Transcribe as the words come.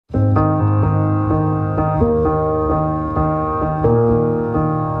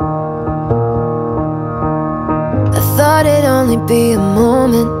be a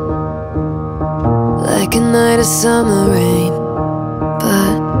moment, like a night of summer rain,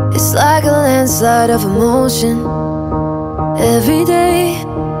 but it's like a landslide of emotion every day.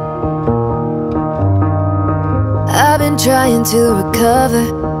 I've been trying to recover.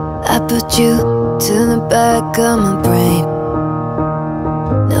 I put you to the back of my brain.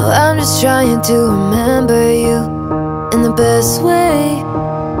 Now I'm just trying to remember you in the best way.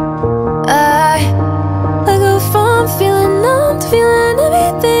 I go from feeling numb to feeling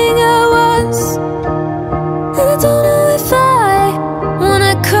everything I was, and I don't know if I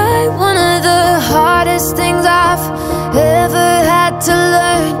wanna cry. One of the hardest things I've ever had to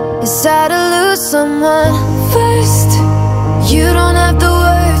learn is how to lose someone first. You don't have the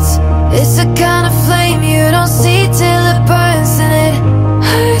words, it's the kind of flame you don't see till it burns, and it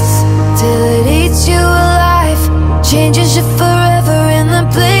hurts till it eats you alive, changes you forever in the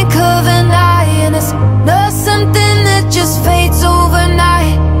blink of an eye. And it's not something that just fades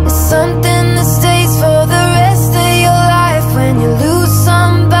overnight, it's something that stays for the rest of your life. When you lose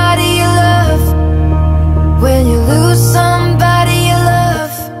somebody you love, when you lose somebody you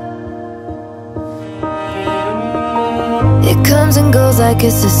love, it comes and goes like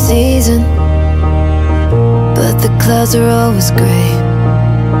it's a season, but the clouds are always gray.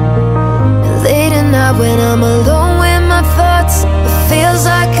 And late at night when I'm alone with my thoughts, it feels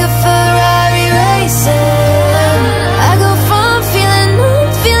like a Ferrari racing. I go from feeling numb,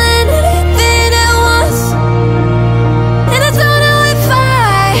 feeling everything at once, and I don't know if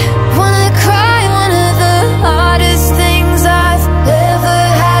I wanna cry. One of the hardest things I've ever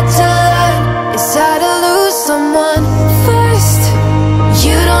had to learn is how to lose someone first.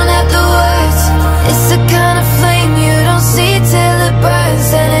 You don't have the words, it's the kind of flame you don't see till it burns,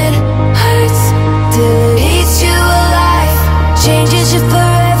 and it hurts till it eats you alive, changes you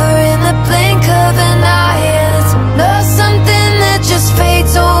forever in the blink of an eye. And it's not something that just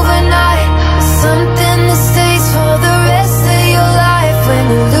fades overnight, it's something that stays for the rest of your life. When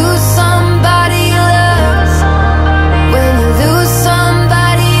you lose somebody you love, when you lose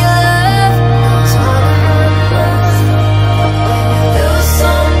somebody you love, when you lose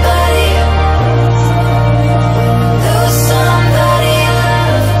somebody, lose somebody you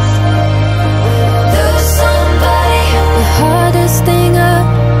love, lose somebody. The hardest thing I've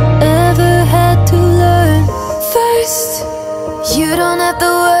ever had to learn first. You don't have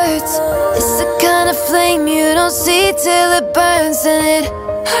the words, it's the kind of flame you don't see till it burns, and it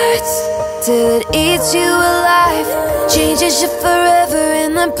hurts till it eats you alive, changes you forever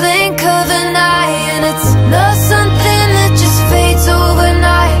in the blink of an eye. And it's not something that just fades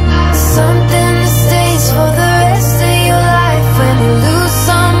overnight,